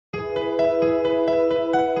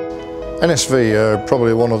NSV are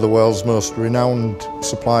probably one of the world's most renowned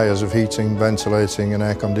suppliers of heating, ventilating and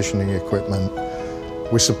air conditioning equipment.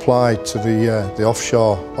 We supply to the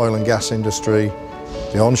offshore oil and gas industry,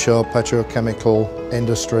 the onshore petrochemical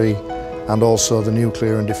industry and also the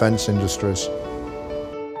nuclear and defence industries.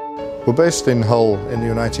 We're based in Hull in the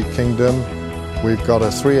United Kingdom. We've got a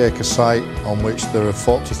 3-acre site on which there are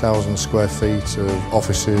 40,000 square feet of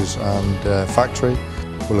offices and factory.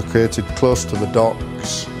 We're located close to the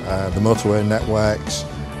docks, the motorway networks,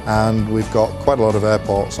 and we've got quite a lot of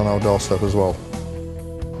airports on our doorstep as well.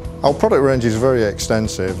 Our product range is very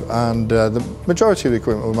extensive, and the majority of the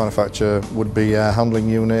equipment we manufacture would be air handling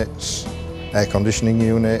units, air conditioning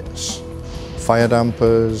units, fire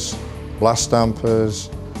dampers, blast dampers,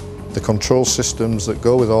 the control systems that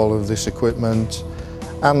go with all of this equipment,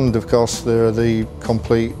 and of course there are the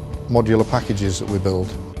complete modular packages that we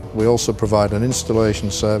build. We also provide an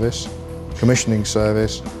installation service, commissioning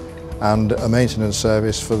service and a maintenance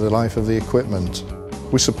service for the life of the equipment.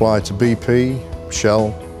 We supply to BP,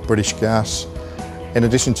 Shell, British Gas. In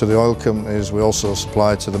addition to the oil companies, we also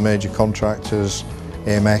supply to the major contractors,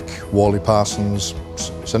 AMEC, Worley Parsons.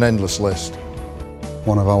 It's an endless list.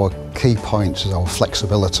 One of our key points is our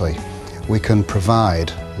flexibility. We can provide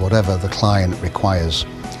whatever the client requires.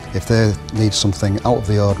 If they need something out of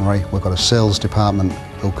the ordinary, we've got a sales department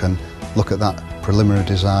who can look at that preliminary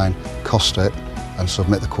design, cost it and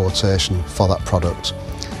submit the quotation for that product.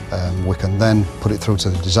 We can then put it through to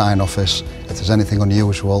the design office. If there's anything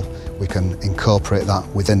unusual, we can incorporate that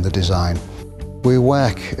within the design. We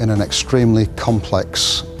work in an extremely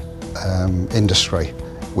complex industry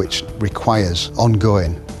which requires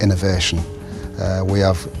ongoing innovation. We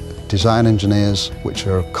have design engineers which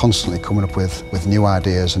are constantly coming up with new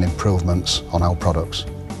ideas and improvements on our products.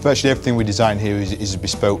 Virtually everything we design here is a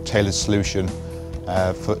bespoke, tailored solution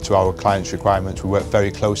to our client's requirements. We work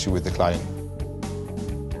very closely with the client.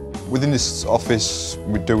 Within this office,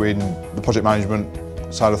 we're doing the project management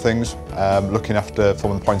side of things, looking after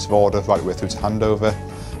from the point of order right the way through to handover.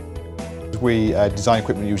 We design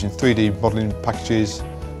equipment using 3D modelling packages,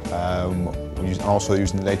 and also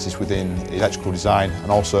using the latest within electrical design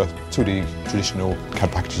and also 2D traditional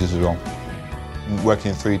CAD packages as well.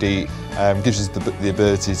 Working in 3D gives us the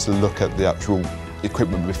ability to look at the actual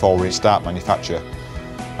equipment before we start manufacture.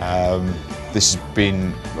 This has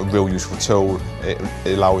been a real useful tool. It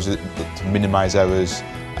allows it to minimise errors,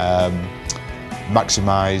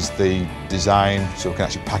 maximise the design so we can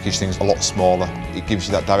actually package things a lot smaller. It gives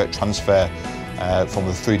you that direct transfer from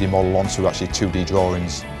the 3D model onto actually 2D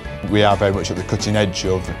drawings. We are very much at the cutting edge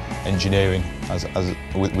of engineering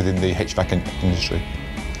within the HVAC industry.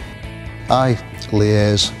 I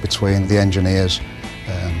liaise between the engineers,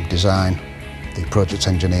 design, the project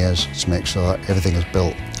engineers to make sure that everything is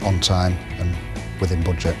built on time and within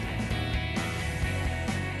budget.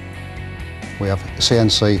 We have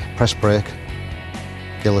CNC press brake,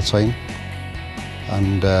 guillotine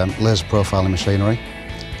and laser profiling machinery,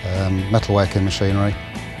 metalworking machinery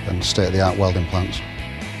and state-of-the-art welding plants.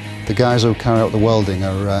 The guys who carry out the welding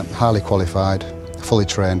are highly qualified, fully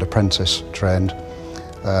trained, apprentice trained.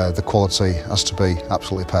 The quality has to be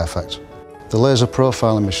absolutely perfect. The laser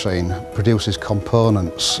profiling machine produces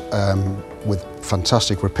components with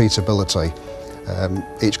fantastic repeatability.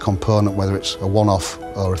 Each component, whether it's a one-off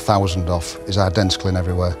or 1,000 off, is identical in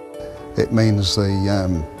every way. It means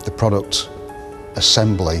the product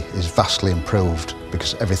assembly is vastly improved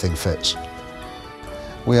because everything fits.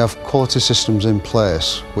 We have quality systems in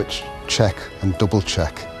place which check and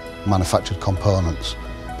double-check manufactured components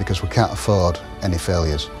because we can't afford any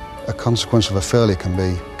failures. A consequence of a failure can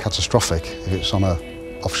be catastrophic if it's on an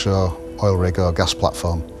offshore oil rig or gas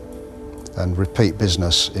platform. And repeat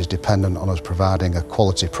business is dependent on us providing a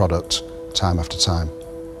quality product time after time.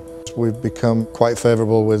 We've become quite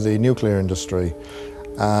favourable with the nuclear industry,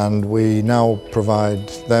 and we now provide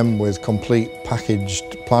them with complete packaged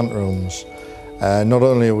plant rooms. Not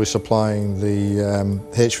only are we supplying the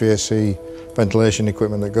HVAC ventilation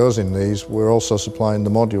equipment that goes in these, we're also supplying the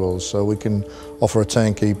modules, so we can offer a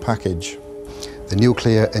turnkey package. The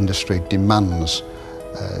nuclear industry demands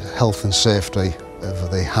health and safety of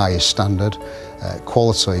the highest standard,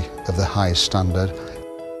 quality of the highest standard.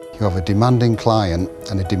 You have a demanding client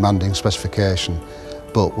and a demanding specification,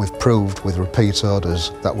 but we've proved with repeat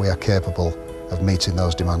orders that we are capable of meeting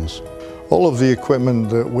those demands. All of the equipment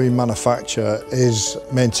that we manufacture is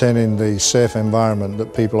maintaining the safe environment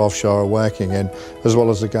that people offshore are working in, as well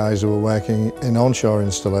as the guys who are working in onshore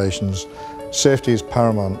installations. Safety is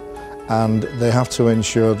paramount, and they have to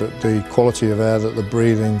ensure that the quality of air that they're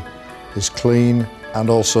breathing is clean, and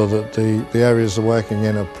also that the areas they're working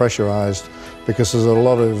in are pressurised, because there's a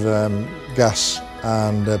lot of gas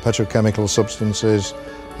and petrochemical substances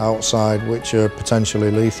outside which are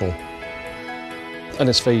potentially lethal.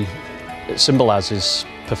 NSV, it symbolises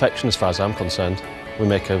perfection as far as I'm concerned. We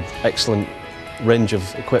make an excellent range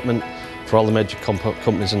of equipment for all the major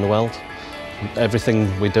companies in the world.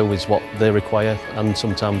 Everything we do is what they require, and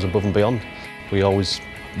sometimes above and beyond. We always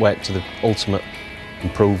work to the ultimate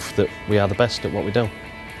and prove that we are the best at what we do.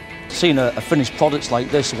 Seeing a finished product like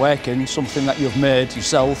this working, something that you've made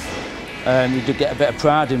yourself, you do get a bit of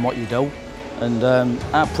pride in what you do. And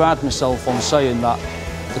I pride myself on saying that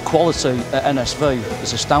the quality at NSV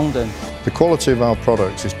is astounding. The quality of our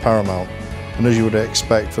products is paramount, and as you would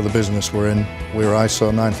expect for the business we're in, we're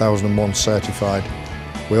ISO 9001 certified.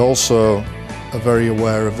 We also are very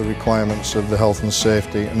aware of the requirements of the health and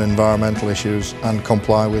safety and environmental issues and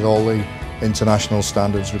comply with all the international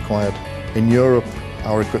standards required. In Europe,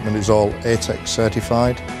 our equipment is all ATEX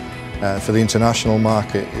certified. For the international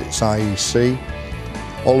market, it's IEC.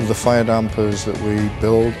 All of the fire dampers that we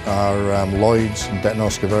build are Lloyd's and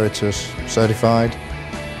Detnosca Veritas certified.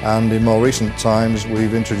 And in more recent times,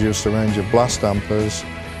 we've introduced a range of blast dampers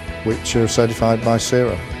which are certified by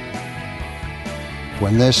CERA.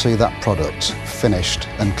 When they see that product finished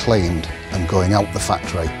and cleaned and going out the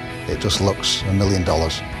factory, it just looks $1 million,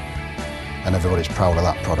 and everybody's proud of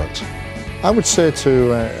that product. I would say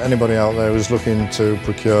to anybody out there who's looking to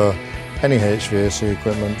procure any HVAC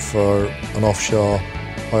equipment for an offshore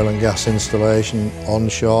oil and gas installation,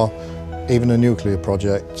 onshore, even a nuclear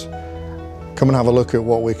project, come and have a look at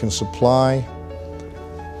what we can supply.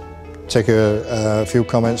 Take a few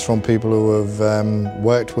comments from people who have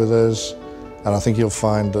worked with us, and I think you'll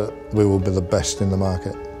find that we will be the best in the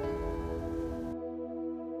market.